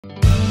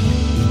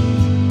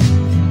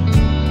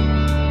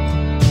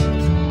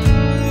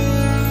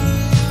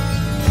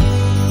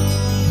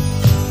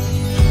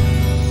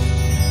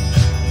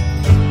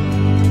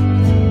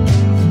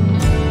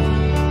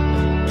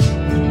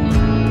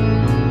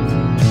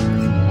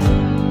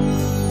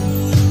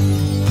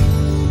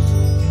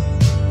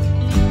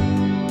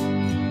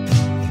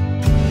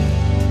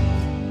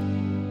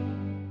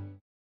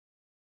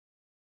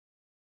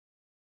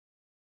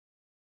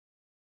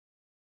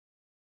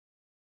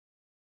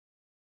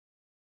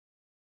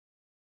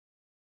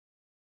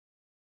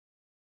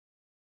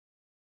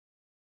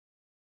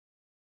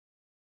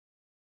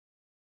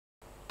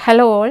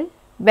Hello all,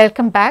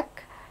 welcome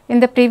back.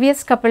 In the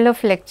previous couple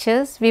of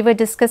lectures, we were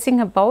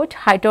discussing about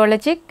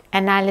hydrologic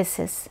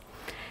analysis.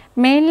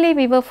 Mainly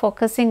we were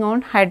focusing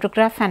on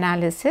hydrograph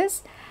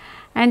analysis,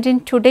 and in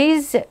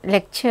today's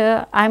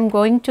lecture, I am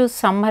going to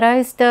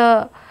summarize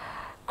the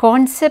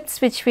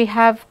concepts which we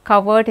have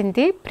covered in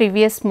the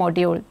previous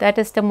module, that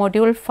is the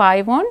module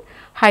 5 on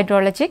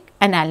hydrologic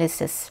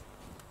analysis.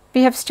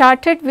 We have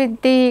started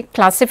with the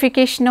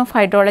classification of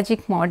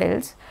hydrologic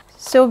models.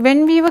 So,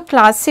 when we were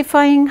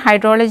classifying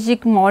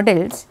hydrologic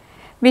models,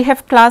 we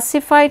have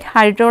classified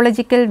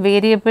hydrological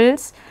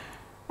variables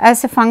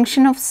as a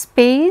function of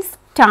space,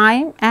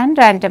 time and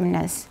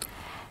randomness.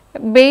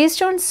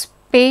 Based on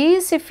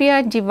space, if we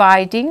are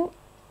dividing,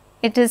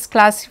 it is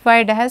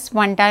classified as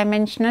one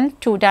dimensional,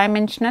 two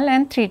dimensional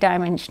and three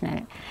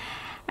dimensional.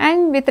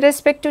 And with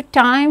respect to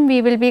time,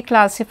 we will be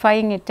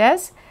classifying it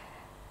as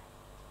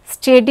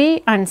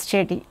steady,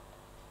 unsteady,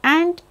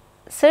 and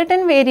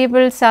certain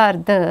variables are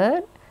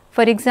there.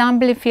 For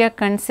example, if we are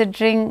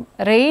considering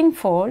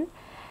rainfall,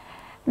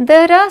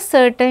 there are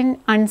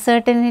certain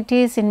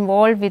uncertainties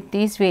involved with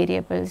these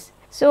variables.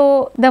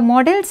 So, the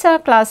models are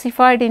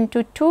classified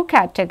into two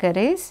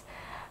categories.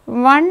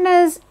 One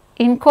is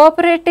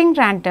incorporating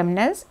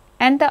randomness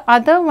and the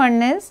other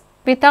one is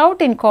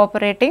without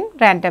incorporating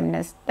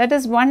randomness. That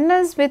is, one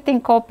is with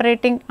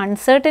incorporating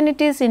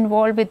uncertainties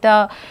involved with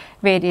the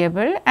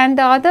variable and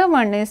the other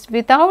one is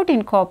without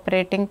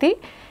incorporating the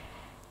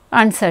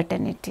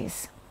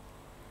uncertainties.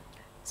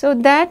 So,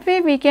 that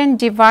way we can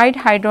divide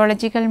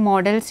hydrological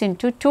models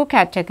into two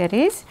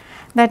categories,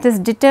 that is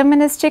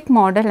deterministic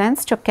model and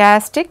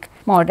stochastic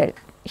model.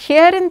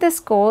 Here in this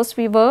course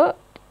we were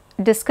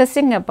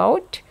discussing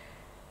about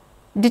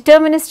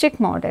deterministic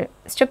model.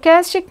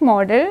 Stochastic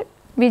model,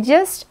 we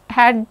just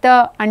had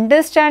the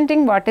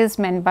understanding what is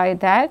meant by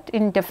that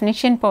in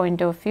definition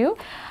point of view.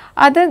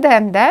 Other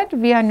than that,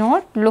 we are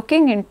not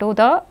looking into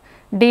the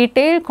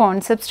detailed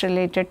concepts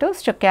related to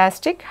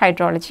stochastic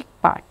hydrologic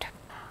part.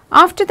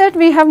 After that,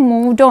 we have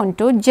moved on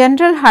to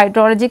general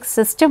hydrologic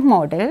system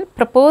model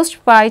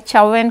proposed by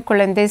Chow and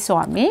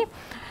Kulendeswamy.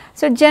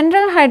 So,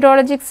 general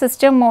hydrologic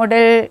system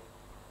model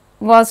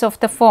was of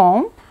the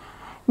form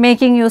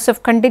making use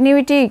of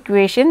continuity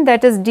equation,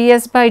 that is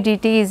ds by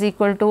dt is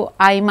equal to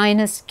I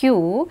minus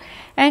q,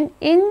 and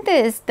in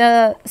this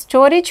the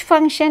storage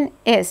function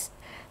S,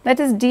 that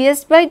is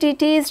ds by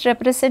dt is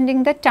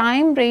representing the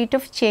time rate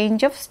of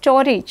change of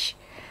storage,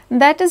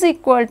 that is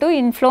equal to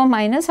inflow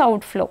minus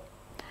outflow.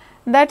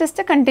 That is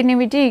the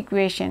continuity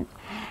equation.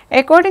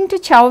 According to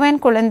Chow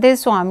and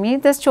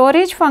Kulendeswamy, the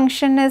storage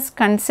function is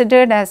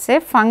considered as a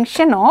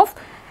function of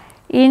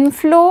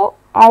inflow,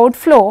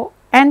 outflow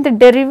and the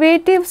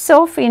derivatives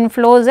of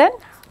inflows and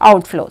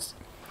outflows.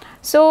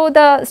 So,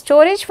 the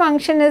storage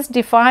function is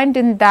defined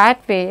in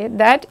that way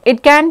that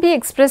it can be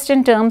expressed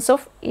in terms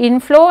of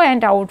inflow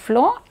and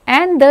outflow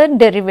and the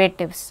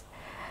derivatives.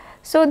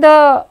 So,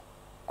 the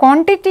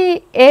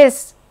quantity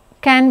S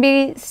can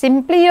be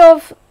simply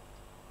of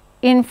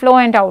inflow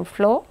and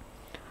outflow,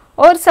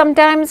 or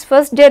sometimes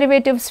first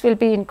derivatives will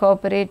be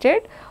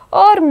incorporated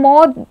or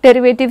more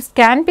derivatives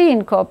can be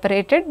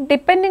incorporated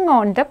depending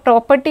on the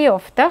property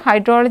of the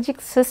hydrologic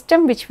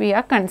system which we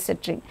are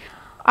considering.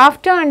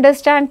 After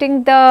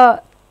understanding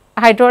the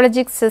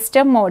hydrologic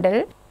system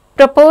model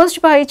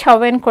proposed by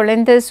Chow and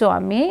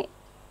Kulendeswamy,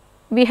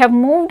 we have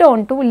moved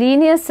on to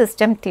linear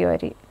system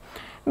theory,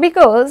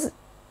 because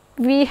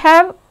we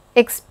have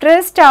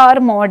expressed our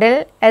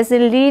model as a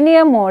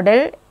linear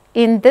model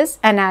in this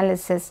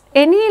analysis.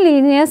 Any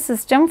linear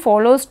system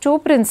follows two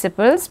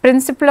principles,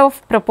 principle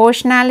of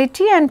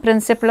proportionality and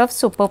principle of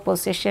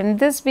superposition.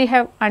 This we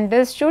have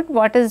understood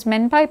what is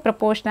meant by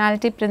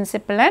proportionality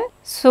principle and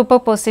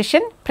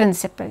superposition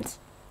principles.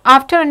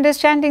 After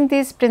understanding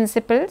these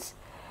principles,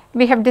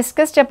 we have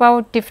discussed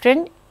about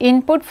different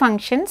input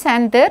functions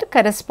and their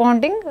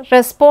corresponding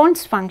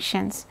response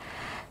functions.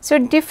 So,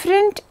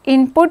 different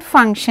input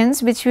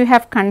functions which we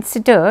have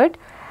considered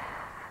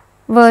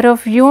were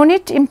of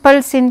unit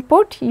impulse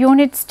input,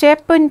 unit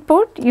step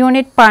input,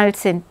 unit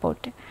pulse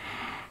input,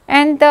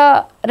 and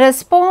the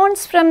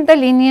response from the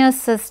linear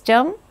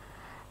system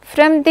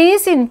from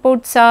these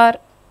inputs are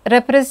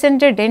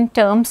represented in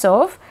terms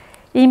of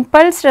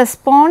impulse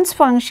response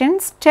function,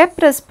 step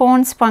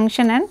response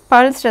function and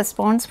pulse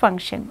response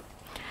function.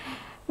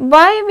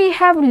 Why we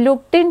have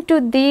looked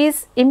into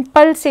these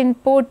impulse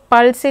input,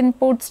 pulse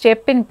input,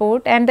 step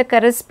input and the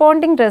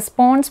corresponding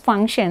response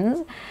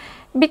functions?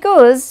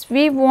 Because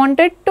we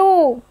wanted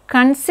to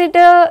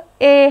consider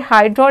a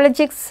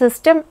hydrologic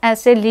system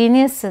as a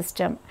linear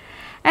system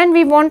and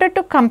we wanted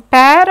to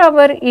compare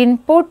our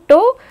input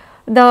to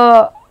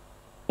the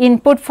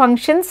input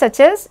functions such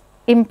as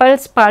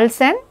impulse,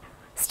 pulse and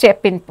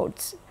step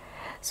inputs.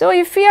 So,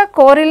 if we are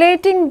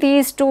correlating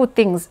these two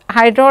things,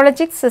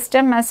 hydrologic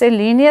system as a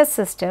linear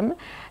system,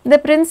 the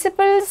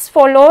principles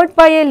followed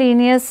by a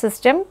linear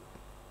system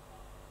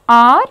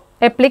are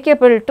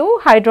applicable to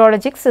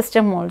hydrologic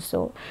system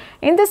also.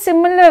 In the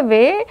similar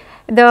way,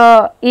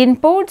 the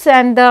inputs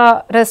and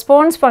the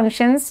response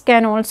functions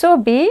can also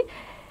be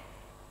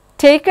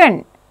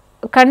taken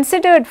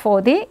considered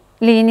for the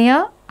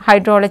linear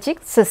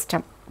hydrologic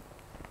system.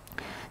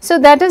 So,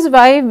 that is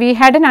why we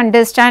had an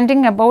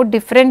understanding about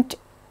different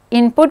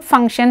input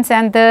functions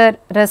and the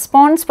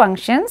response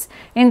functions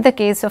in the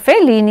case of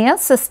a linear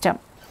system.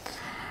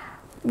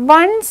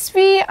 Once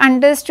we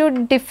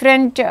understood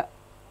different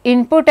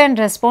input and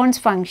response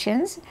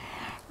functions,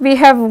 we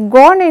have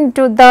gone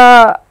into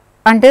the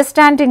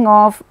understanding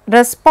of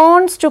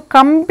response to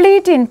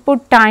complete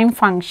input time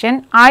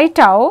function I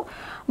tau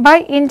by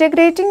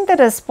integrating the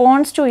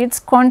response to its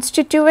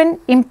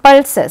constituent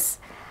impulses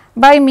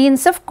by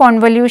means of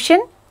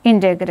convolution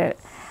integral.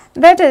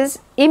 That is,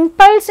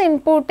 impulse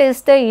input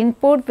is the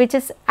input which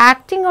is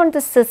acting on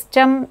the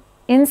system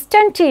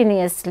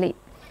instantaneously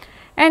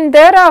and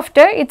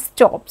thereafter it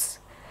stops.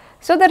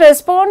 So, the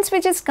response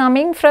which is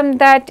coming from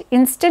that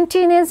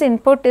instantaneous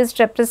input is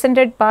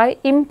represented by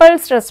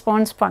impulse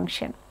response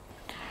function.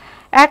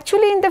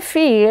 Actually, in the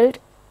field,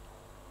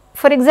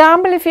 for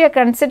example, if you are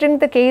considering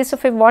the case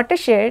of a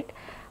watershed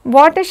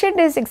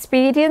is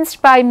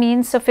experienced by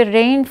means of a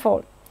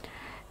rainfall.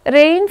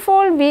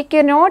 Rainfall we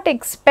cannot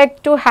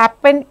expect to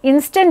happen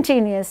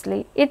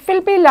instantaneously, it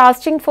will be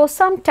lasting for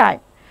some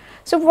time.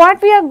 So,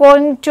 what we are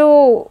going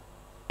to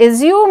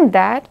assume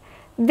that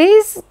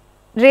this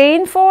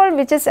rainfall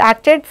which is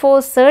acted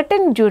for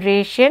certain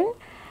duration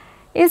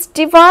is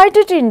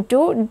divided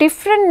into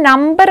different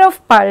number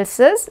of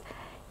pulses,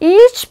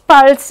 each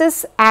pulse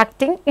is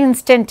acting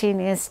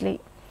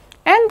instantaneously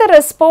and the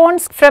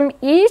response from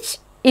each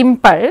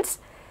impulse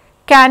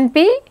can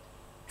be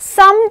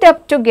summed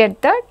up to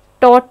get the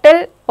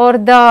total or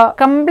the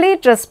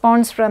complete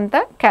response from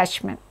the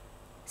catchment.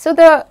 So,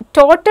 the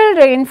total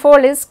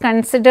rainfall is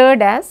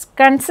considered as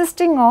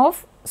consisting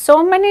of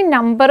so many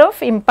number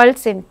of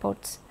impulse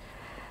inputs.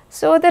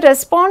 So, the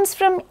response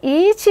from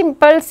each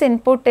impulse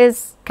input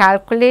is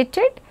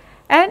calculated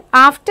and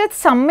after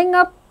summing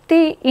up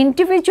the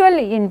individual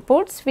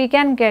inputs, we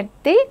can get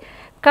the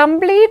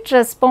complete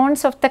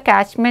response of the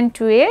catchment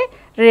to a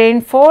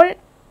rainfall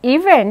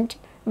event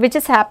which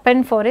has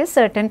happened for a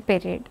certain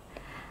period.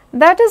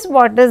 That is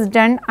what is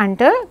done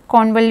under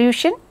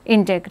convolution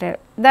integral.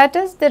 That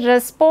is, the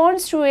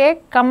response to a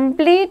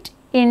complete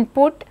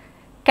input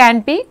can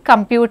be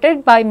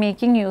computed by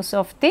making use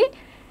of the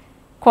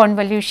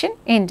convolution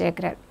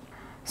integral.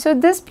 So,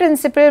 this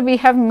principle we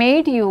have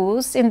made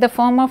use in the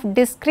form of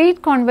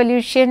discrete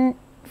convolution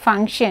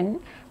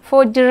function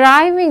for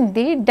deriving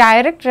the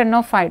direct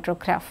runoff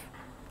hydrograph.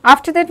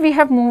 After that, we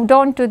have moved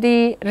on to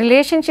the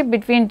relationship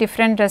between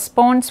different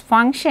response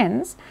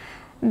functions,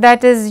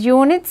 that is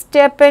unit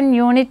step and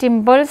unit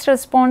impulse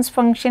response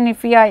function.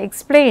 If we are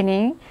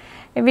explaining,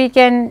 we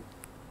can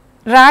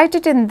write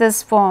it in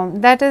this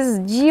form, that is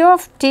g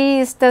of t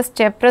is the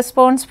step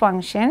response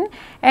function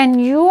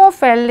and u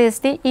of l is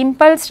the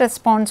impulse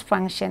response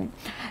function.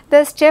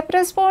 The step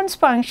response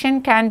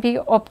function can be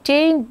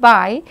obtained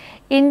by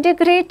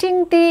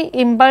integrating the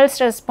impulse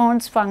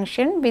response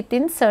function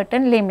within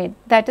certain limit,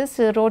 that is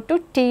 0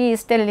 to t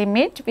is the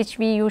limit which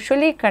we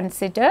usually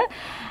consider,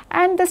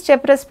 and the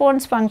step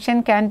response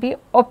function can be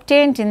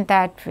obtained in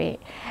that way.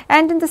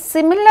 And in the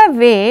similar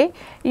way,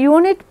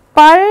 unit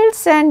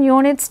pulse and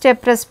unit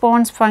step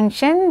response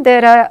function,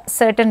 there are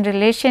certain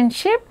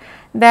relationship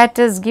that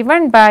is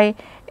given by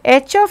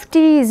h of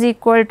t is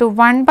equal to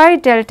 1 by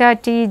delta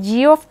t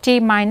g of t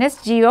minus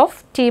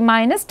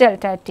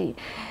delta t.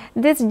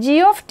 This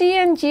g of t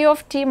and g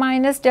of t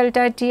minus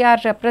delta t are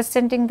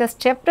representing the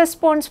step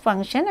response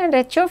function and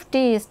h of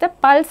t is the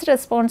pulse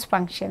response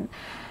function.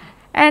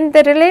 And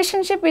the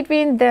relationship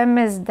between them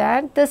is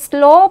that the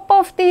slope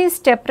of the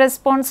step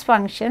response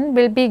function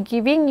will be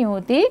giving you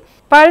the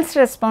pulse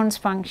response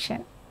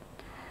function.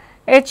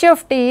 H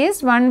of t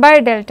is 1 by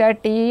delta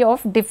t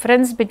of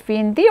difference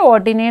between the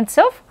ordinates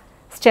of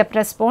step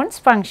response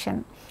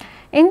function.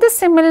 In the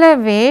similar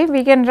way,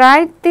 we can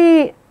write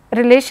the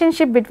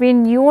relationship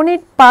between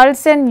unit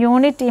pulse and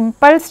unit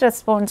impulse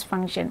response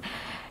function.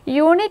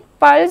 Unit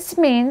pulse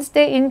means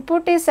the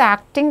input is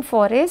acting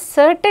for a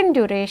certain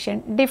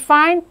duration,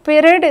 defined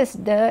period is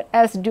there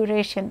as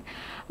duration.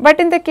 But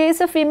in the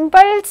case of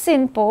impulse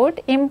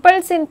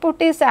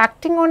input is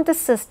acting on the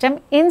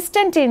system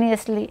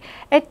instantaneously.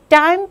 At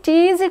time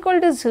t is equal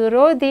to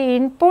 0, the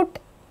input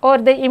or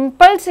the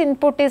impulse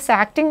input is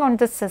acting on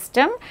the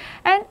system,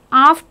 and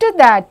after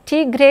that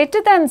t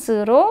greater than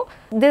 0,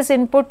 this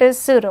input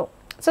is 0.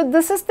 So,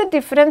 this is the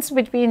difference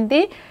between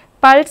the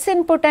pulse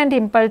input and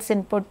impulse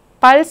input.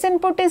 Pulse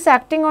input is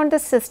acting on the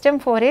system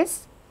for a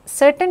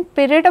certain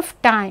period of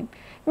time,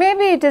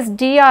 maybe it is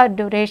dr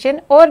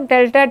duration or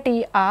delta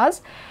t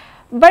hours,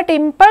 but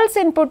impulse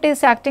input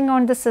is acting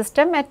on the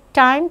system at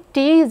time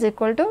t is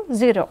equal to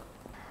 0.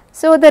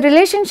 So, the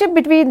relationship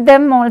between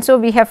them also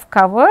we have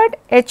covered.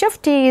 H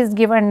of t is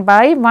given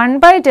by 1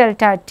 by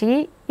delta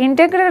t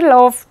integral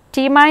of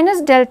t minus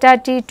delta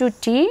t to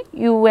t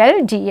ul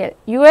dl.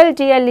 Ul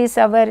dl is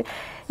our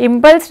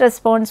impulse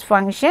response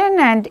function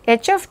and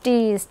h of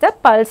t is the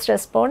pulse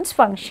response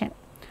function.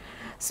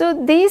 So,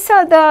 these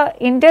are the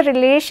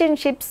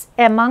interrelationships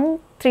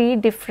among three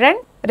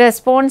different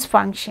response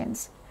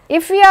functions.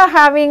 if we are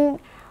having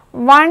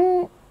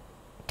one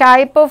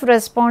type of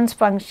response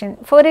function,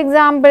 for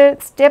example,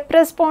 step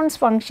response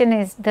function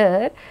is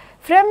there,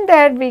 from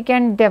that we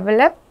can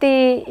develop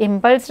the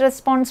impulse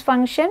response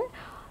function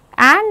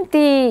and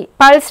the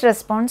pulse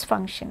response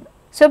function.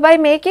 So, by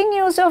making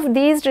use of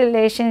these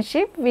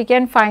relationship, we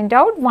can find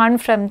out one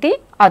from the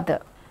other.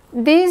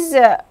 These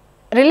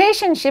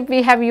relationship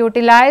we have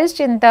utilized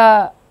in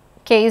the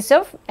case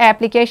of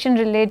application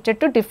related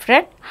to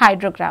different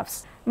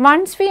hydrographs.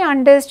 Once we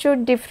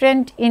understood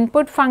different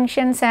input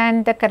functions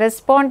and the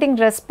corresponding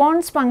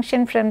response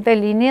function from the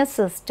linear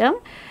system,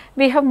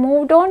 we have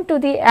moved on to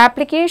the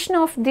application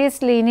of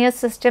this linear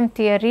system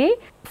theory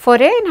for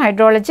a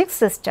hydrologic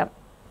system.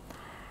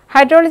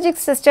 Hydrologic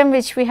system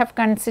which we have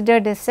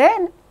considered is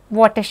a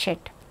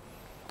watershed.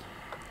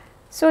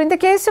 So, in the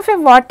case of a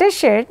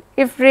watershed,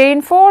 if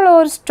rainfall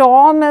or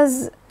storm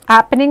is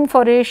happening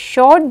for a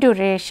short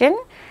duration,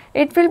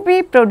 it will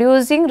be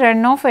producing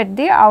runoff at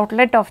the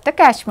outlet of the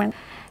catchment.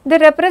 The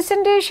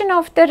representation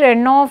of the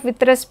runoff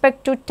with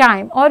respect to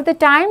time or the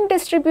time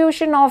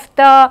distribution of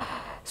the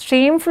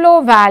stream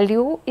flow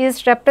value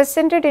is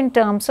represented in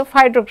terms of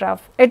hydrograph.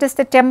 It is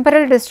the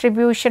temporal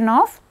distribution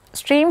of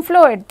stream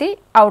flow at the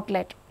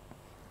outlet.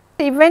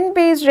 Event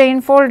based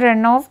rainfall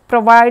runoff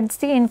provides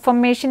the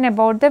information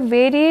about the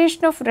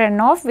variation of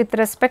runoff with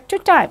respect to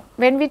time.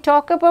 When we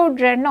talk about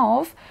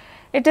runoff,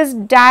 it is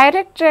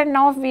direct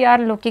runoff we are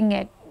looking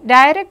at.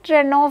 Direct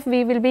runoff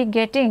we will be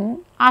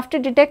getting after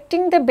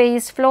detecting the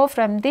base flow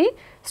from the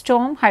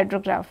storm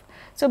hydrograph.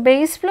 So,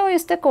 base flow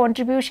is the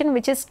contribution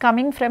which is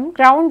coming from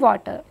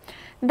groundwater.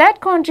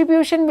 That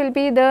contribution will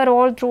be there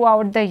all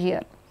throughout the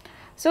year.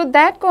 So,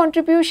 that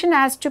contribution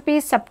has to be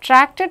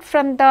subtracted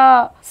from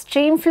the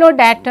stream flow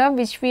data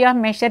which we are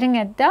measuring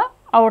at the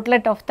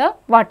outlet of the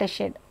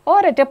watershed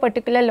or at a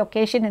particular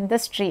location in the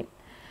stream.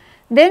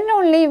 Then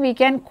only we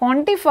can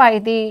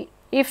quantify the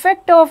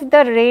effect of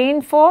the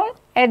rainfall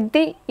at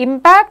the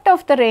impact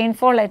of the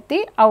rainfall at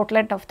the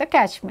outlet of the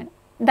catchment,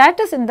 that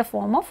is in the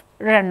form of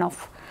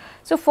runoff.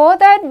 So, for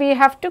that we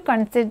have to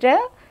consider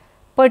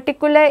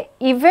particular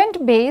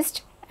event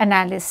based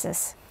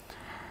analysis.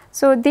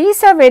 So,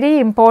 these are very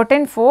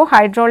important for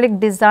hydraulic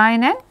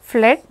design and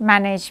flood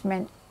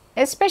management.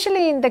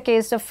 Especially in the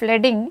case of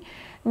flooding,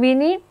 we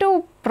need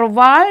to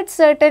provide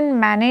certain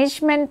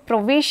management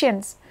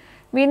provisions.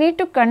 We need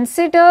to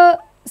consider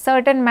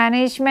certain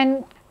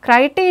management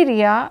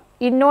criteria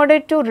in order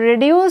to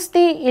reduce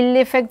the ill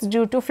effects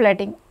due to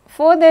flooding.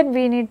 For that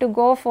we need to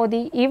go for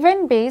the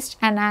event based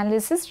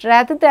analysis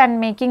rather than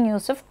making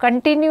use of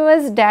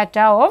continuous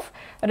data of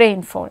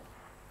rainfall.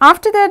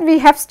 After that we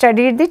have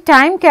studied the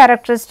time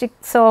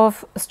characteristics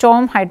of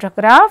storm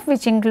hydrograph,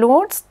 which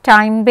includes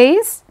time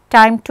base,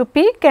 time to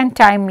peak and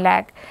time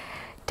lag.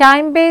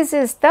 Time base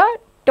is the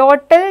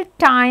total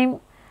time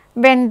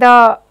when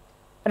the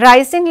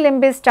rising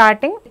limb is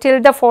starting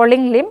till the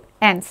falling limb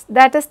ends,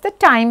 that is the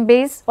time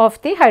base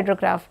of the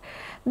hydrograph.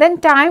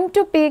 Then time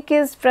to peak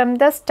is from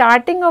the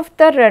starting of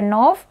the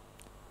runoff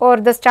or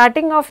the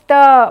starting of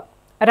the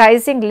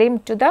rising limb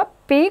to the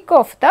peak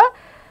of the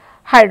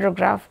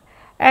hydrograph.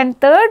 And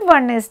third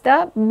one is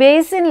the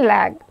basin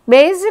lag.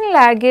 Basin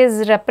lag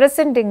is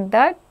representing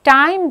the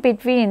time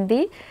between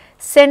the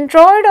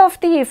centroid of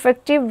the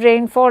effective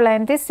rainfall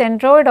and the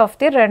centroid of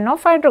the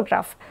runoff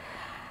hydrograph.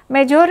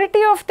 Majority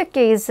of the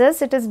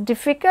cases it is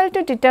difficult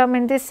to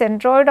determine the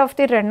centroid of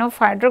the runoff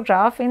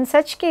hydrograph. In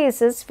such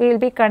cases we will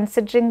be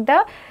considering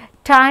the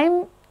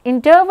time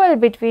interval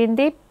between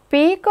the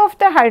peak of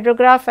the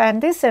hydrograph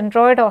and the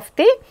centroid of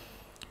the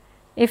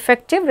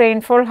effective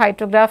rainfall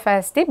hydrograph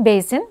as the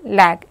basin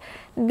lag.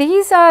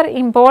 These are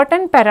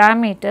important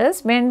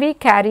parameters when we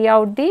carry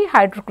out the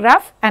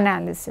hydrograph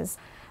analysis.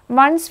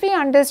 Once we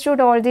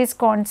understood all these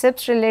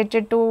concepts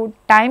related to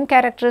time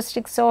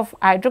characteristics of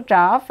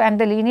hydrograph and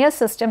the linear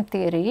system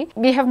theory,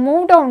 we have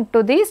moved on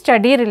to the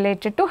study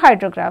related to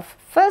hydrograph.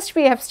 First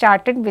we have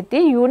started with the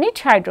unit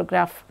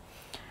hydrograph.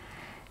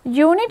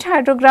 Unit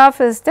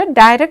hydrograph is the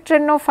direct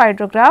runoff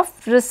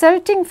hydrograph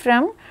resulting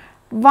from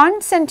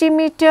 1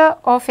 centimeter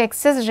of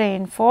excess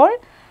rainfall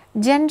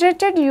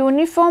generated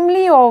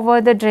uniformly over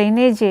the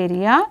drainage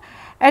area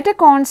at a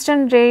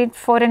constant rate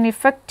for an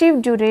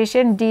effective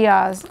duration d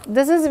hours.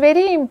 This is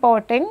very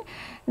important.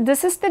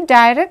 This is the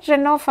direct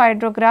runoff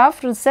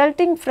hydrograph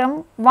resulting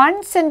from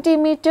 1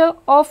 centimeter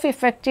of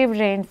effective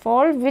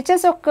rainfall which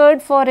has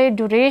occurred for a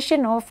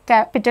duration of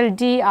capital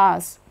D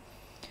hours.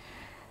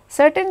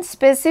 Certain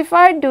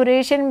specified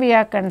duration we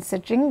are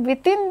considering,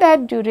 within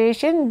that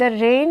duration the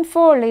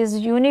rainfall is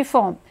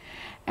uniform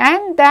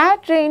and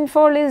that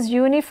rainfall is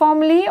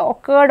uniformly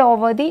occurred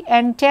over the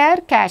entire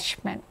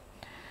catchment.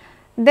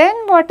 Then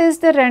what is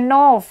the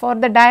runoff or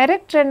the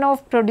direct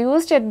runoff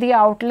produced at the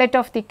outlet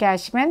of the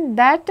catchment?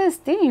 That is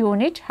the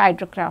unit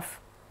hydrograph.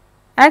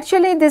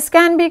 Actually this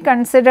can be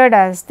considered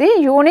as the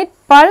unit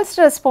pulse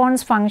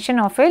response function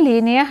of a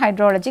linear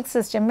hydrologic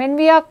system. When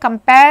we are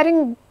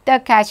comparing the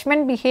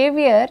catchment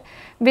behavior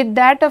with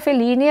that of a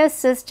linear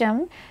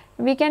system,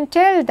 we can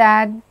tell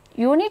that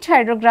unit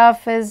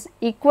hydrograph is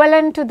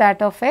equivalent to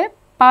that of a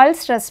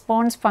pulse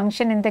response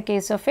function in the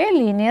case of a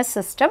linear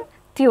system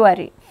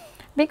theory,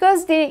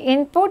 because the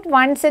input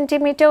 1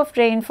 centimeter of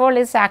rainfall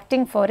is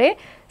acting for a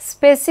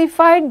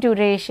specified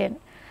duration,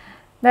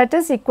 that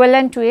is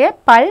equivalent to a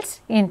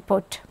pulse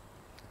input.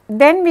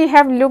 Then we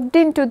have looked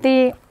into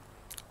the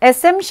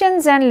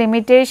assumptions and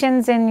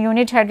limitations in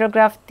unit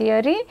hydrograph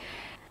theory.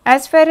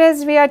 As far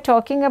as we are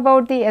talking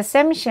about the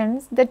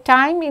assumptions, the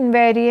time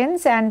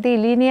invariance and the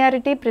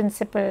linearity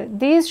principle,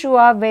 these two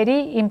are very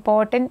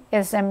important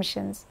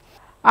assumptions.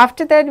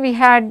 After that, we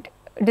had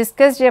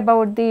discussed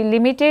about the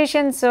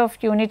limitations of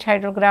unit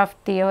hydrograph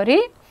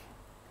theory,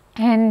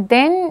 and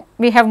then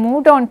we have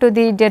moved on to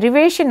the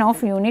derivation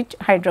of unit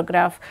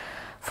hydrograph.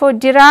 For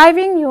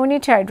deriving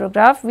unit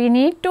hydrograph, we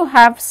need to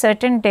have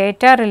certain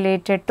data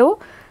related to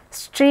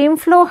stream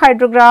flow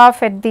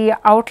hydrograph at the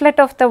outlet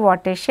of the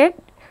watershed,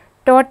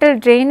 total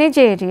drainage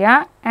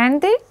area,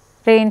 and the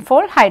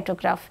rainfall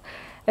hydrograph.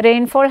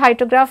 Rainfall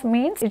hydrograph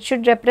means it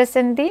should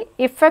represent the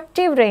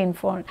effective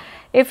rainfall.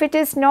 If it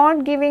is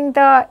not giving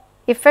the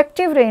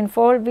effective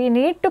rainfall, we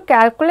need to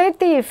calculate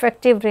the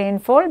effective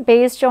rainfall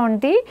based on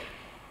the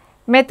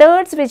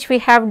methods which we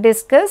have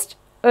discussed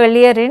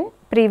earlier in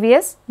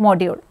previous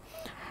module.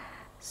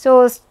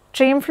 So,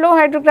 stream flow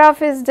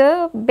hydrograph is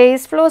the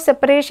base flow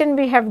separation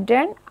we have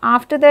done.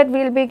 After that,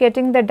 we will be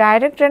getting the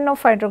direct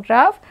runoff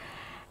hydrograph,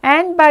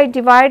 and by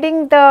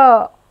dividing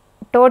the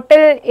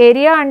total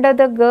area under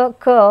the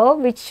curve,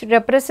 which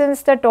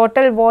represents the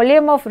total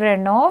volume of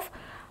runoff,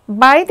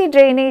 by the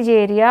drainage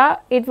area,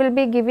 it will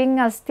be giving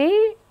us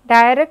the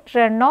direct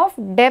runoff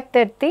depth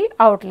at the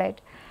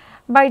outlet.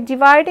 By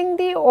dividing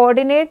the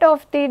ordinate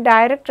of the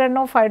direct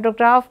runoff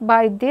hydrograph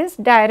by this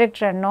direct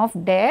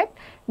runoff depth,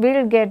 we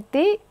will get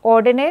the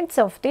ordinates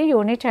of the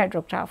unit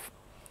hydrograph.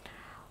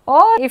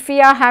 Or if we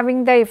are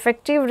having the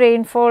effective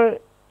rainfall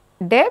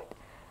depth,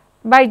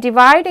 by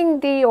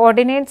dividing the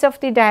ordinates of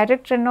the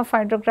direct runoff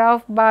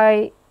hydrograph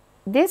by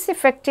this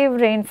effective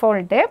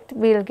rainfall depth,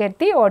 we will get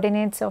the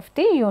ordinates of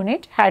the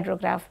unit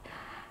hydrograph.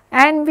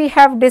 And we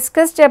have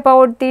discussed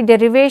about the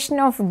derivation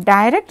of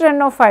direct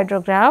runoff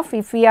hydrograph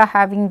if we are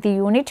having the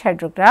unit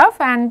hydrograph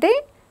and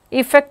the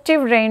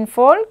effective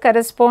rainfall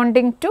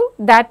corresponding to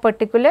that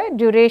particular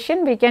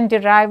duration, we can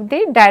derive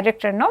the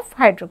direct runoff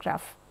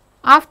hydrograph.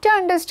 After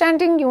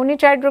understanding unit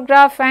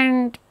hydrograph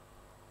and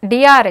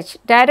DRH,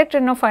 direct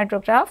runoff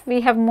hydrograph,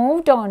 we have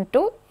moved on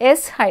to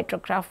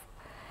S-hydrograph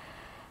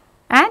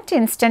and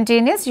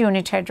instantaneous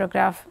unit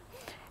hydrograph.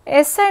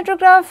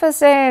 S-hydrograph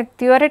is a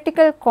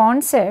theoretical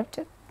concept,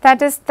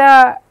 that is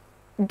the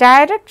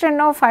direct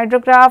runoff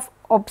hydrograph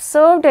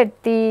observed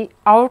at the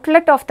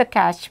outlet of the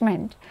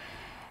catchment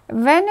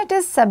when it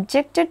is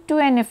subjected to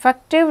an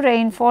effective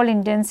rainfall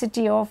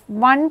intensity of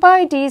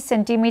 1/d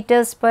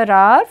centimeters per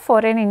hour for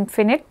an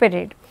infinite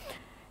period.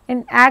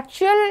 In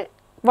actual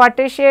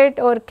watershed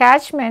or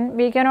catchment,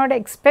 we cannot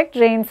expect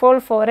rainfall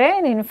for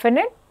an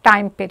infinite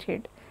time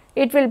period.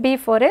 It will be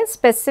for a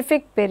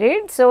specific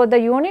period. So, the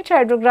unit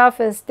hydrograph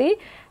is the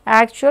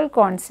actual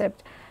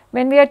concept.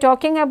 When we are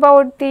talking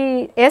about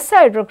the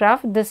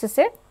S-hydrograph, this is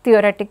a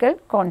theoretical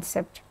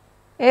concept.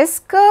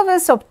 S-curve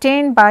is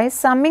obtained by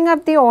summing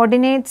up the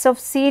ordinates of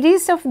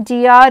series of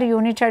dr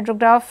unit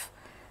hydrograph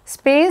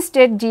spaced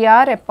at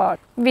dr apart.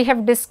 We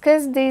have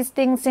discussed these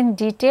things in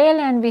detail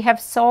and we have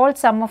solved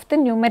some of the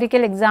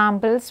numerical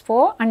examples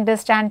for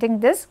understanding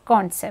this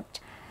concept.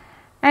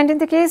 And in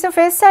the case of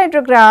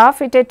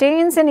S-hydrograph, it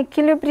attains an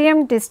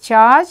equilibrium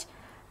discharge,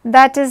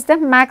 that is the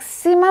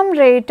maximum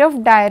rate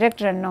of direct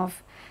runoff.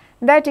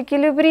 That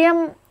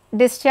equilibrium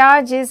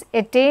discharge is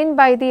attained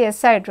by the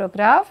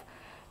S-hydrograph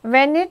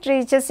when it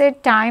reaches a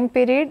time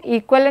period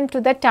equivalent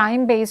to the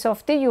time base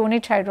of the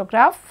unit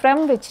hydrograph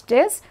from which it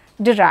is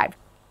derived.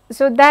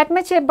 So, that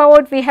much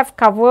about we have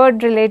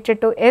covered related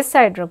to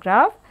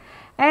S-hydrograph,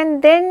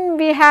 and then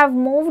we have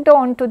moved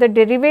on to the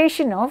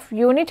derivation of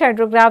unit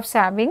hydrographs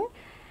having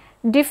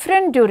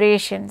different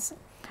durations.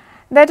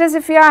 That is,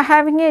 if you are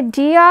having a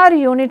dr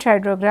unit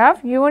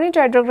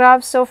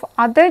hydrographs of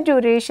other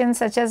durations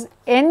such as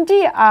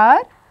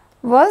NDR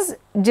was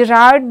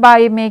derived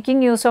by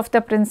making use of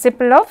the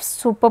principle of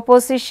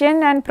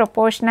superposition and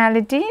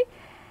proportionality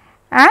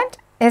and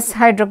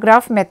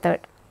S-hydrograph method.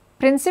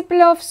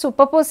 Principle of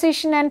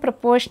superposition and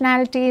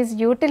proportionality is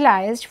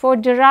utilized for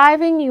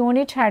deriving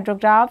unit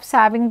hydrographs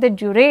having the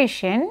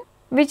duration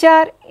which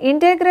are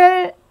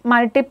integral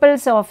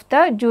multiples of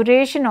the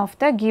duration of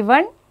the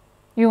given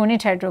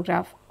unit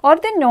hydrograph or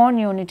the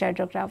non-unit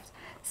hydrographs.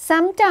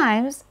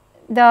 Sometimes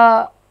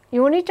the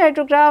unit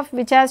hydrograph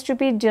which has to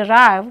be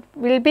derived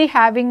will be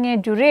having a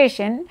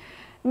duration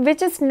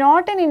which is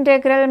not an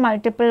integral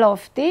multiple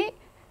of the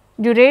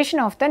duration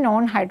of the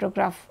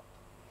non-hydrograph.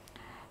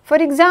 For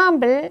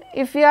example,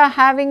 if we are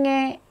having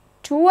a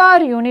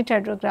 2-hour unit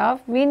hydrograph,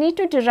 we need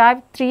to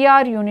derive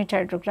 3-hour unit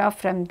hydrograph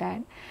from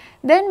that.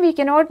 Then we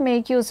cannot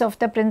make use of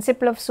the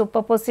principle of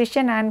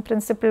superposition and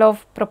principle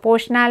of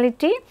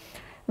proportionality.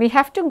 We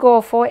have to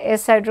go for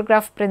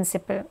S-hydrograph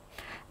principle.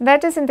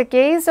 That is, in the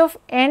case of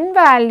n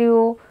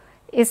value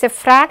is a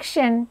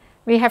fraction,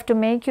 we have to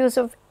make use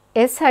of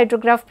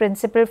S-hydrograph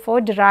principle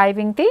for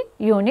deriving the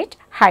unit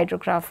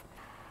hydrograph.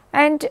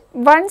 And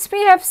once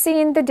we have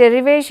seen the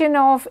derivation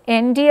of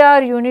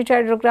NDR unit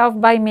hydrograph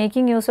by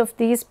making use of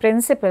these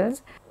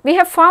principles, we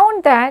have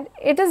found that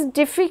it is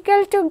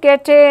difficult to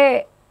get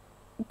a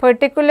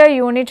particular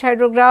unit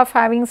hydrograph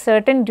having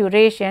certain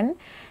duration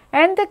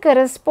and the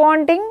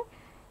corresponding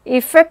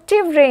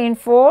effective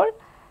rainfall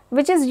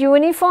which is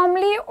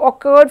uniformly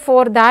occurred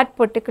for that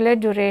particular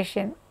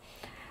duration.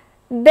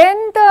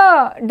 Then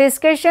the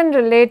discussion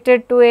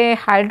related to a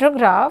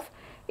hydrograph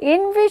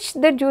in which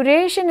the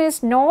duration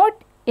is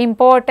not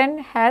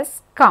important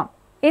has come.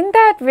 In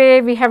that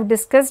way, we have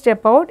discussed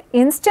about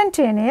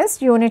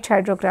instantaneous unit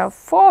hydrograph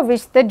for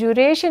which the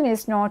duration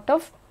is not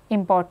of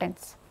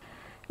importance.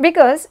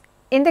 Because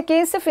in the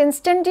case of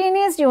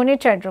instantaneous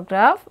unit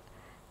hydrograph,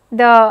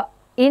 the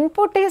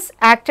input is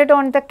acted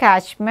on the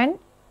catchment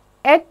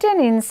at an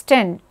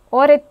instant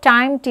or at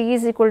time t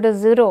is equal to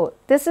 0.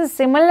 This is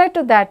similar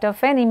to that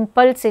of an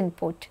impulse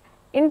input.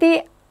 In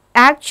the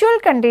actual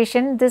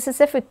condition, this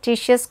is a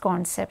fictitious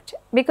concept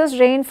because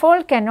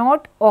rainfall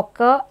cannot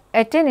occur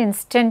at an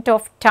instant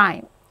of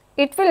time.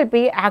 It will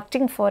be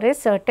acting for a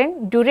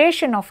certain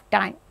duration of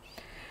time.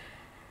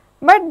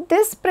 But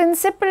this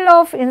principle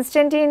of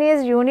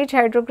instantaneous unit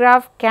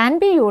hydrograph can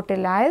be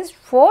utilized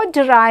for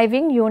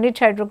deriving unit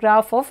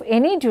hydrograph of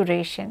any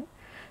duration.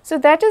 So,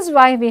 that is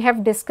why we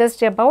have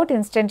discussed about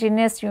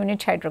instantaneous unit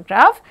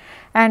hydrograph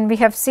and we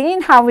have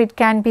seen how it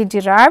can be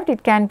derived.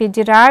 It can be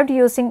derived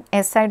using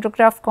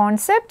S-hydrograph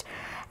concept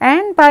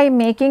and by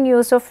making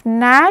use of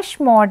Nash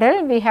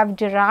model we have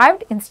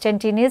derived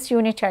instantaneous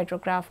unit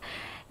hydrograph.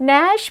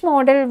 Nash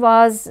model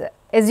was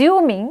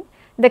assuming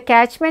the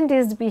catchment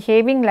is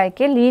behaving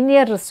like a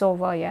linear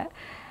reservoir.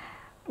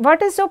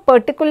 What is so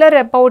particular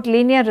about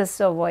linear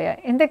reservoir?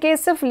 In the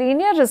case of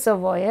linear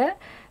reservoir,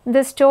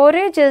 the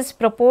storage is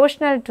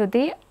proportional to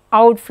the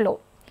outflow,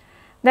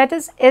 that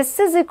is S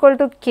is equal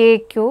to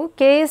KQ,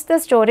 K is the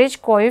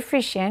storage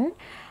coefficient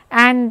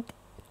and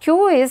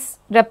Q is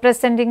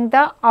representing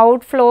the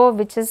outflow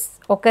which is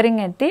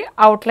occurring at the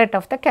outlet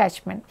of the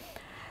catchment.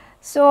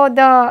 So,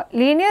 the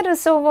linear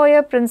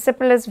reservoir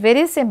principle is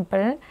very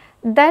simple,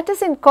 that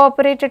is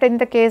incorporated in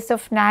the case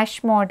of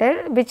Nash model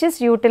which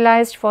is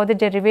utilized for the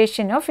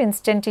derivation of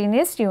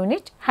instantaneous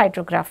unit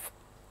hydrograph.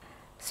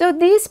 So,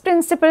 these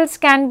principles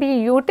can be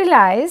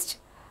utilized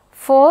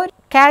for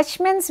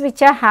catchments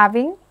which are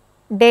having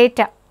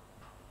data.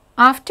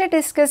 After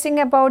discussing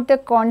about the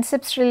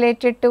concepts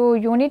related to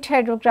unit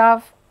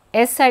hydrograph,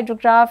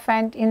 S-hydrograph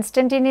and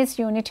instantaneous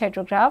unit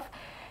hydrograph,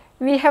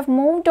 we have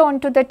moved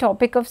on to the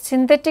topic of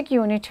synthetic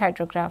unit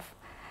hydrograph.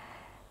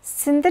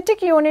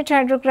 Synthetic unit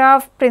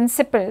hydrograph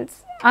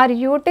principles are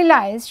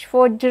utilized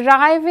for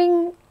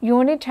deriving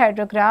unit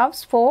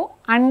hydrographs for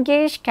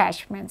ungauged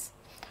catchments.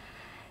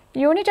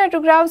 Unit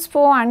hydrographs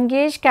for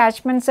ungauged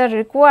catchments are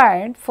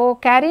required for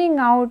carrying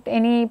out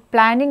any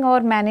planning or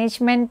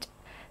management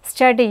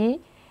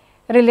study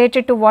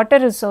related to water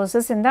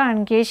resources in the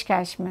ungauged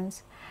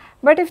catchments.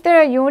 But if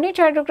the unit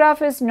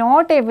hydrograph is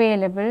not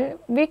available,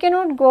 we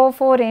cannot go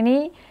for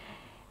any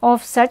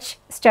of such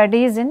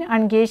studies in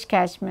ungauged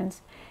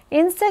catchments.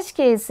 In such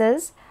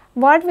cases,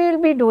 what we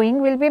will be doing,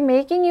 we will be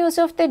making use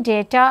of the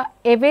data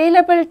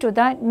available to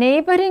the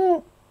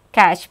neighboring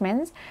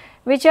catchments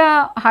which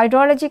are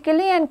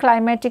hydrologically and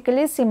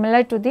climatically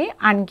similar to the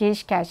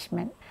ungauged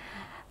catchment.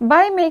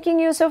 By making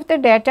use of the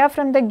data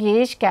from the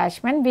gauged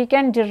catchment, we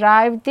can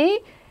derive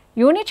the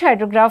unit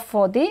hydrograph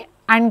for the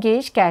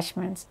ungauged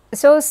catchments.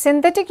 So,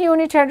 synthetic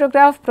unit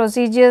hydrograph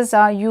procedures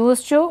are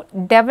used to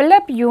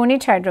develop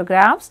unit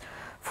hydrographs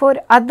for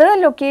other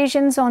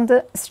locations on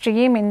the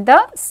stream in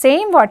the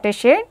same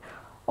watershed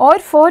or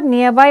for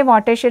nearby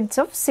watersheds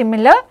of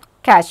similar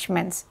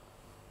catchments.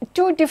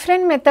 Two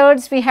different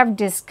methods we have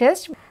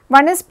discussed.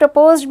 One is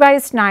proposed by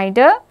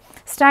Snyder.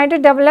 Snyder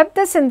developed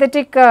the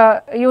synthetic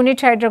unit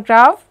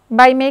hydrograph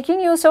by making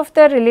use of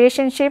the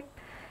relationship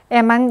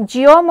among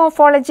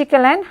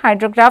geomorphological and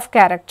hydrograph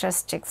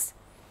characteristics.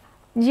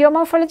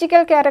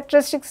 Geomorphological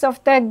characteristics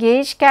of the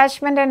gauged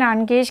catchment and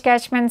ungauged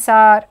catchments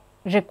are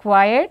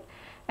required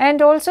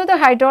and also the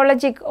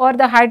hydrologic or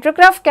the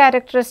hydrograph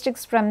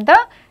characteristics from the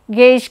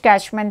gauged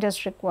catchment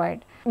is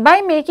required.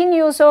 By making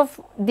use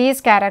of these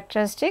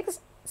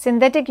characteristics,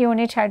 synthetic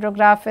unit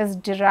hydrograph is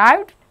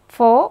derived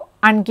for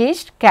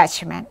ungauged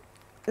catchment.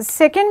 The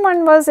second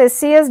one was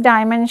SCS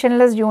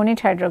dimensionless unit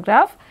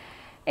hydrograph.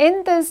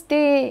 In this,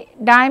 the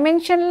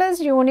dimensionless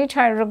unit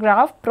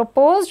hydrograph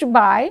proposed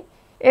by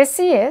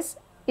SCS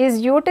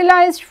is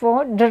utilized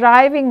for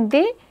deriving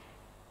the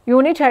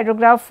unit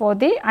hydrograph for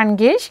the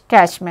ungauged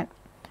catchment.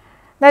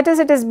 That is,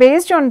 it is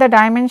based on the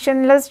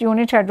dimensionless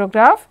unit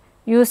hydrograph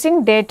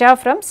using data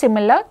from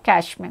similar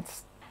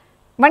catchments.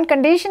 One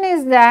condition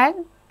is that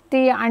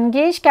the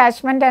ungauged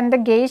catchment and the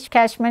gauged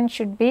catchment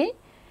should be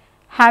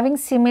having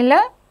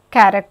similar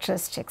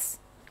characteristics.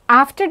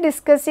 After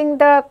discussing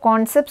the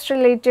concepts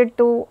related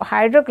to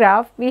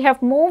hydrograph, we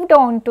have moved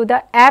on to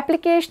the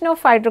application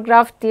of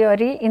hydrograph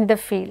theory in the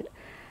field.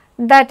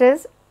 That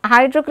is,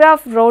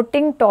 hydrograph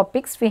routing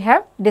topics we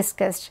have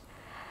discussed.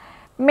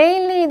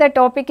 Mainly the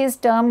topic is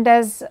termed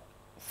as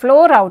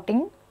flow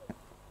routing.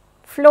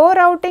 Flow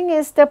routing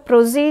is the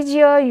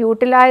procedure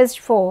utilized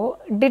for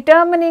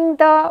determining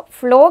the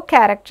flow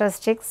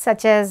characteristics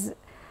such as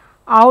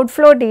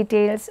outflow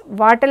details,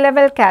 water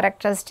level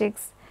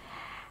characteristics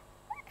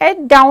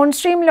at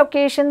downstream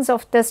locations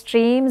of the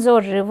streams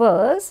or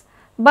rivers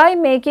by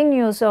making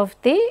use of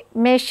the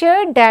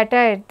measured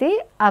data at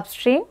the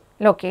upstream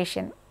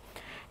location.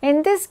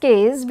 In this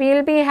case, we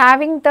will be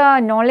having the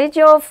knowledge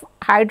of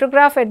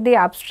hydrograph at the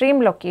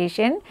upstream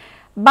location.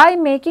 By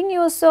making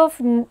use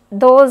of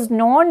those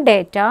known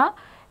data,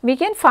 we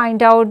can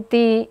find out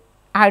the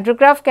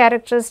hydrograph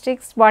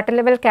characteristics, water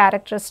level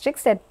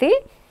characteristics at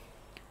the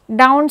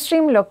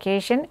downstream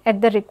location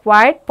at the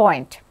required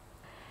point.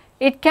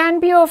 It can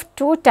be of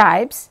two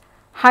types: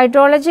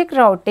 hydrologic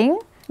routing,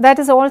 that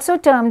is also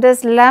termed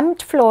as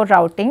lumped flow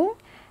routing,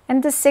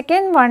 and the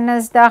second one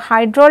is the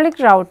hydraulic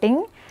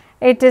routing.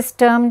 It is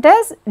termed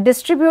as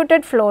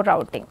distributed flow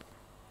routing.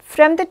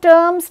 From the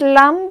terms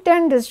lumped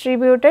and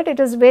distributed, it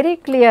is very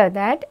clear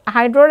that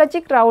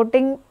hydrologic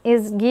routing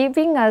is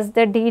giving us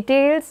the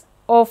details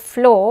of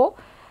flow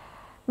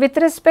with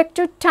respect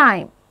to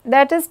time,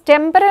 that is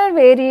temporal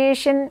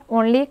variation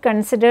only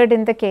considered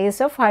in the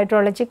case of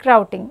hydrologic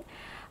routing.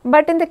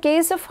 But in the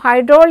case of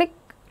hydraulic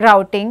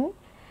routing,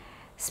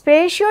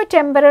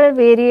 spatio-temporal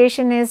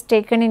variation is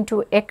taken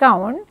into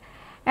account,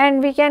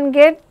 and we can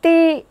get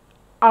the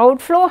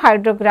outflow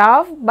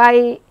hydrograph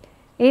by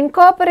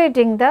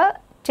incorporating the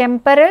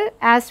temporal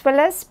as well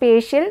as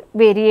spatial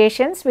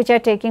variations which are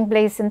taking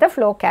place in the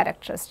flow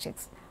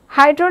characteristics.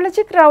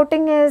 Hydrologic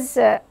routing is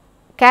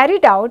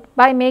carried out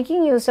by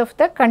making use of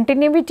the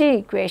continuity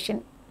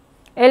equation.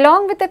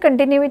 Along with the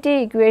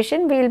continuity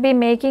equation, we will be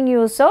making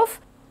use of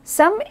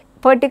some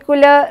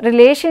particular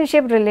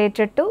relationship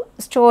related to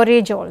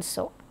storage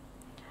also.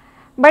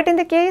 But in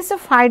the case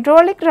of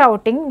hydraulic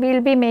routing, we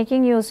will be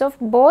making use of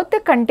both the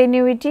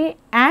continuity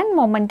and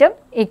momentum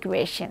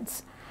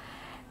equations.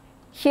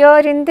 Here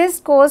in this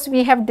course,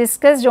 we have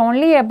discussed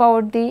only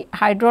about the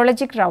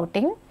hydrologic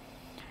routing,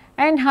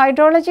 and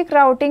hydrologic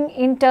routing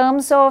in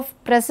terms of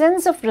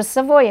presence of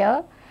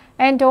reservoir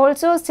and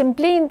also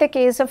simply in the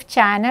case of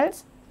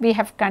channels we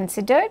have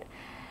considered.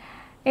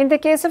 In the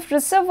case of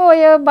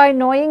reservoir, by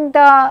knowing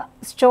the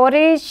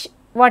storage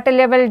water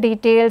level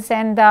details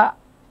and the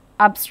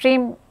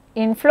upstream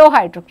inflow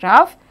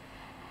hydrograph,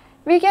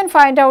 we can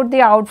find out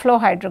the outflow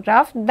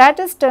hydrograph, that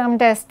is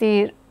termed as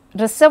the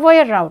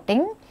reservoir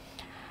routing.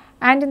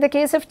 And in the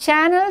case of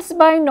channels,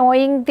 by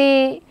knowing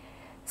the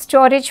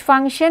storage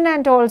function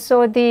and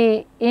also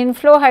the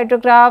inflow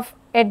hydrograph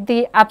at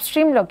the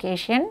upstream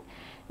location,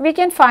 we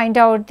can find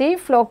out the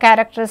flow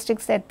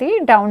characteristics at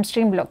the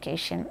downstream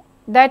location,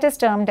 that is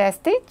termed as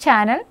the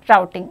channel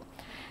routing.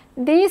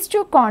 These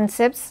two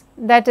concepts,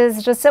 that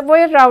is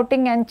reservoir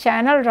routing and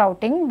channel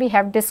routing, we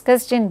have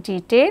discussed in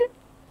detail.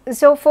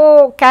 So,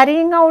 for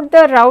carrying out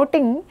the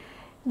routing,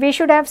 we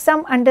should have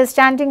some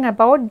understanding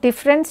about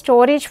different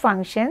storage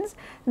functions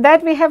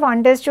that we have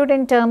understood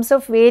in terms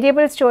of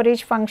variable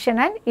storage function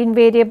and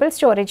invariable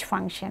storage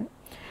function.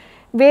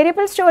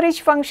 Variable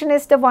storage function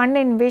is the one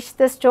in which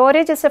the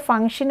storage is a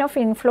function of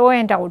inflow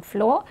and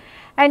outflow,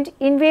 and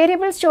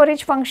invariable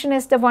storage function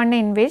is the one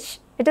in which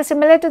it is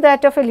similar to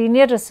that of a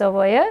linear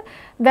reservoir,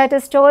 that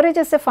is storage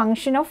is a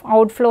function of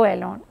outflow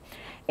alone.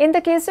 In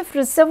the case of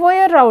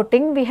reservoir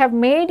routing, we have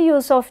made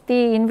use of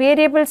the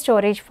invariable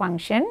storage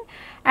function,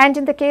 and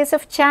in the case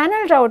of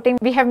channel routing,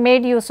 we have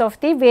made use of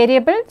the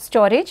variable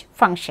storage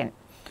function.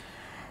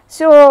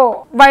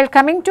 So, while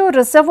coming to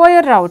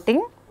reservoir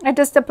routing, it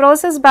is the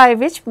process by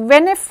which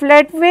when a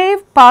flood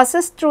wave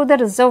passes through the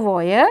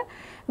reservoir,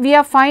 we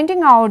are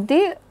finding out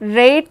the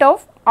rate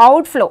of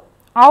outflow.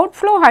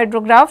 Outflow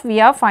hydrograph we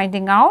are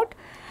finding out,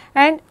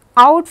 and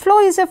outflow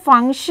is a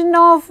function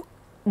of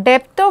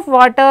depth of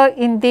water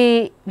in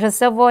the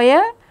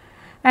reservoir,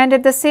 and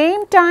at the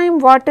same time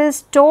what is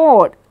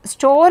stored.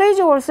 Storage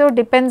also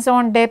depends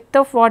on depth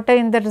of water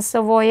in the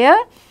reservoir,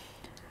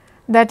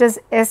 that is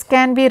S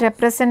can be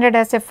represented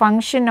as a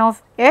function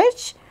of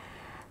H.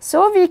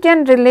 So, we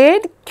can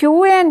relate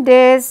Q and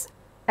S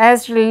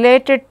as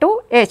related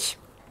to H.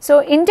 So,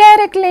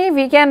 indirectly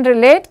we can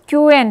relate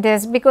Q and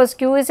S because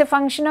Q is a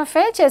function of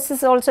H, S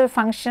is also a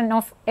function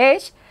of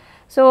H.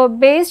 So,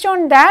 based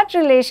on that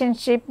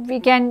relationship, we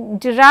can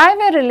derive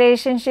a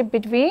relationship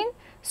between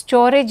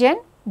storage and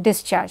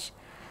discharge.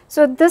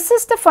 So, this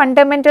is the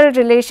fundamental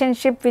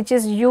relationship which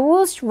is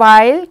used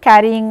while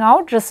carrying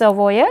out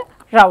reservoir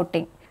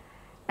routing.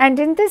 And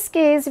in this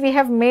case, we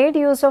have made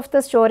use of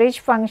the storage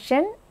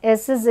function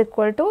S is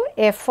equal to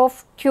F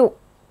of Q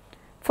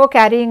for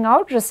carrying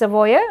out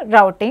reservoir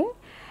routing.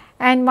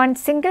 And one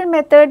single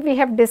method we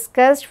have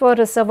discussed for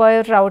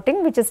reservoir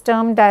routing, which is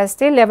termed as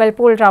the level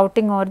pool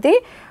routing or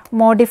the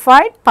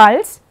modified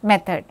pulse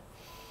method.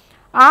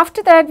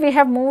 After that, we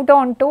have moved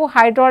on to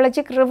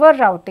hydrologic river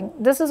routing.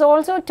 This is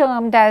also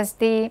termed as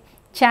the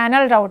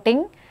channel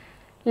routing,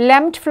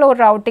 lumped flow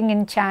routing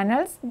in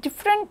channels.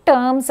 Different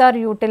terms are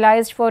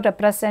utilized for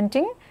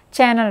representing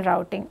channel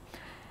routing.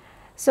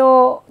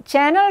 So,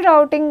 channel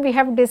routing we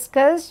have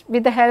discussed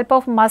with the help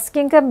of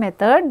Muskingum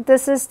method.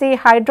 This is the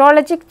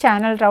hydrologic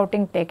channel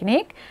routing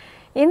technique.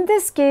 In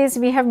this case,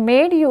 we have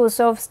made use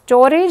of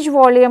storage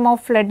volume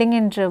of flooding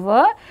in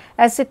river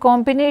as a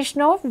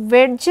combination of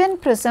wedge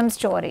and prism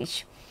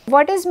storage.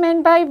 What is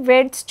meant by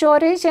wedge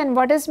storage and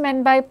what is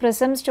meant by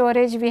prism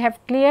storage, we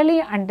have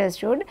clearly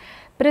understood.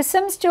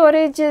 Prism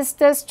storage is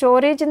the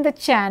storage in the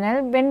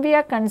channel when we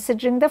are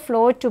considering the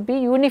flow to be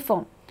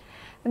uniform.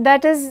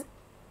 That is,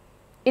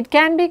 it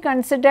can be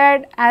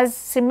considered as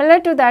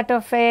similar to that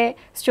of a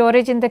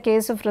storage in the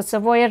case of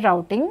reservoir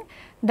routing,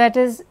 that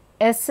is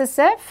S is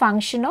a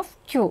function of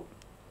Q.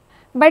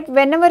 But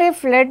whenever a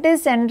flood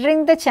is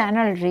entering the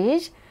channel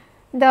reach,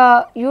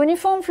 the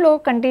uniform flow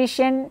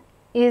condition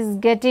is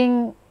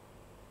getting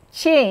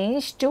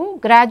changed to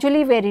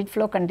gradually varied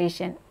flow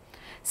condition.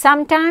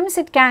 Sometimes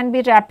it can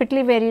be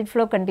rapidly varied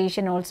flow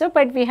condition also,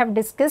 but we have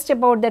discussed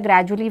about the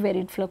gradually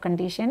varied flow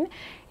condition.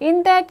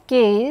 In that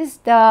case,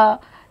 the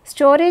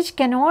storage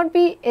cannot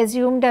be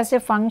assumed as a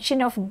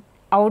function of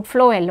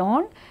outflow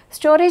alone.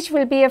 Storage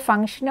will be a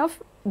function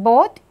of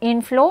both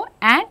inflow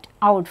and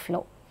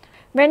outflow.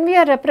 When we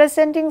are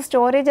representing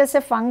storage as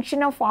a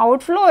function of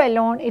outflow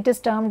alone, it is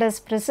termed as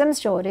prism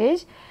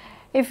storage.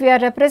 If we are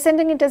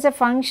representing it as a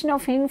function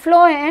of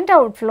inflow and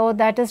outflow,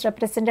 that is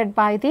represented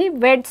by the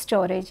wedge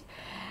storage.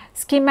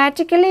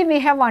 Schematically,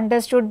 we have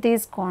understood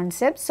these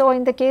concepts. So,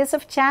 in the case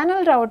of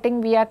channel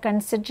routing, we are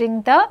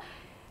considering the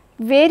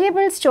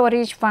variable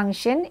storage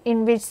function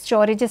in which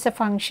storage is a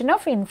function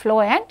of inflow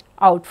and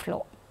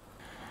outflow.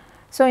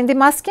 So, in the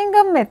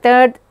Muskingum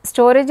method,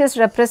 storage is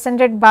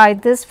represented by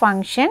this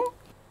function.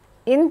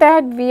 In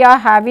that, we are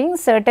having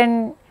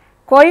certain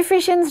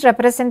coefficients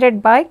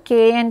represented by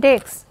k and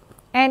x,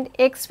 and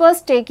x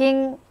was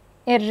taking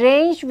a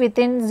range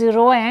within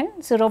 0 and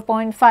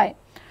 0.5.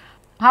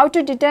 How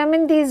to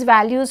determine these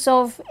values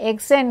of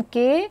x and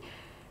k,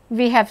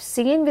 we have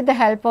seen with the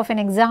help of an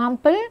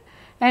example,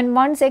 and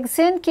once x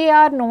and k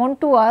are known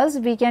to us,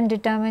 we can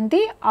determine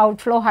the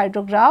outflow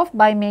hydrograph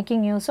by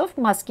making use of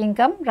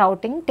Muskingum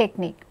routing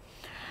technique.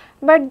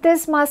 But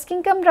this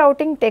Muskingum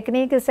routing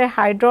technique is a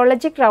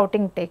hydrologic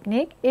routing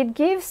technique. It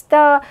gives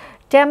the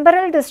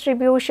temporal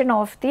distribution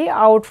of the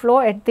outflow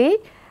at the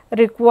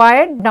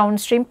required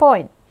downstream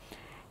point.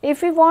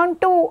 If we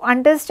want to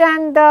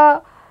understand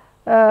the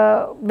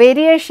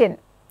variation,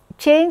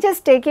 changes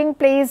taking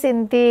place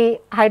in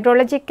the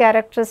hydrologic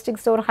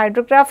characteristics or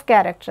hydrograph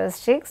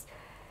characteristics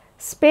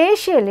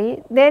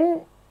spatially,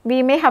 then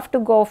we may have to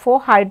go for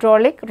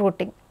hydraulic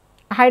routing.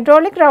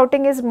 Hydraulic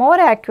routing is more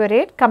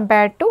accurate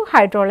compared to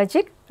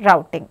hydrologic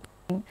routing.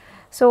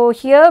 So,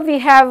 here we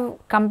have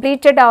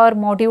completed our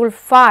module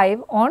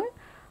 5 on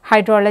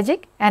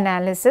hydrologic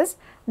analysis.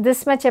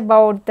 This much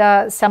about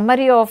the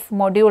summary of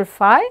module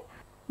 5.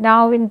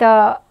 Now, in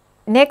the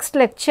next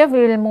lecture,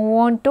 we will move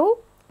on to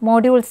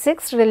module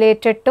 6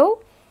 related to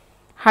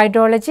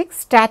hydrologic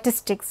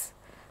statistics.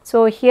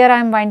 So, here I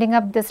am winding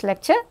up this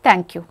lecture.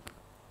 Thank you.